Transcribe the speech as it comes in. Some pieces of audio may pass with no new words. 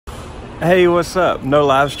Hey, what's up? No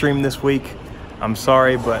live stream this week. I'm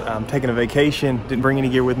sorry, but I'm taking a vacation. Didn't bring any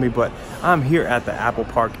gear with me, but I'm here at the Apple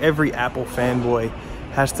Park. Every Apple fanboy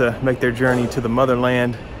has to make their journey to the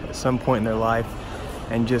motherland at some point in their life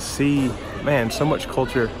and just see, man, so much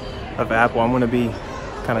culture of Apple. I'm gonna be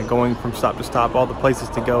kind of going from stop to stop, all the places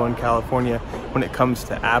to go in California when it comes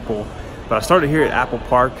to Apple. But I started here at Apple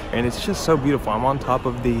Park and it's just so beautiful. I'm on top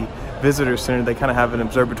of the visitor center. They kind of have an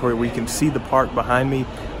observatory where you can see the park behind me.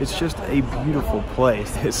 It's just a beautiful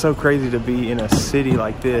place. It's so crazy to be in a city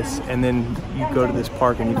like this and then you go to this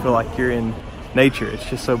park and you feel like you're in nature. It's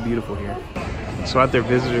just so beautiful here. So at their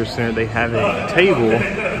visitor center, they have a table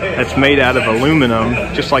that's made out of aluminum,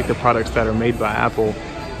 just like the products that are made by Apple.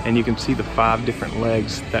 And you can see the 5 different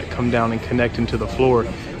legs that come down and connect into the floor.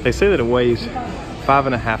 They say that it weighs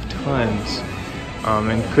 5.5 tons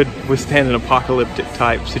and could withstand an apocalyptic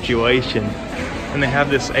type situation. And they have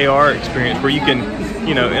this AR experience where you can,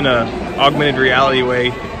 you know, in a augmented reality way,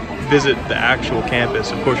 visit the actual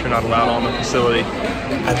campus. Of course, you're not allowed on the facility.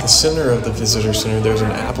 At the center of the visitor center, there's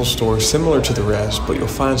an Apple store similar to the rest, but you'll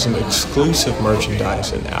find some exclusive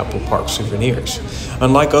merchandise and Apple Park souvenirs.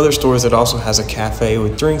 Unlike other stores, it also has a cafe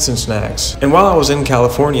with drinks and snacks. And while I was in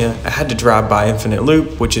California, I had to drive by Infinite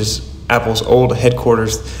Loop, which is Apple's old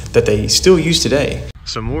headquarters that they still use today.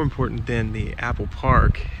 So more important than the Apple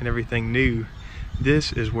Park and everything new,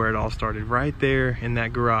 this is where it all started. Right there in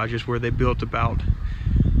that garage is where they built about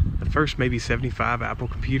the first maybe 75 Apple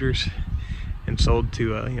computers and sold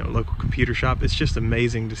to a local computer shop. It's just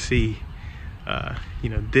amazing to see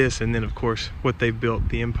this, and then of course what they've built,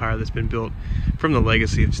 the empire that's been built from the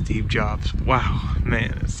legacy of Steve Jobs. Wow,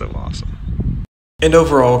 man, it's so awesome. And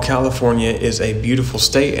overall, California is a beautiful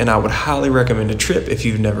state, and I would highly recommend a trip if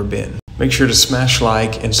you've never been. Make sure to smash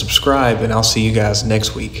like and subscribe, and I'll see you guys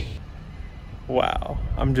next week. Wow,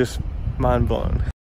 I'm just mind blown.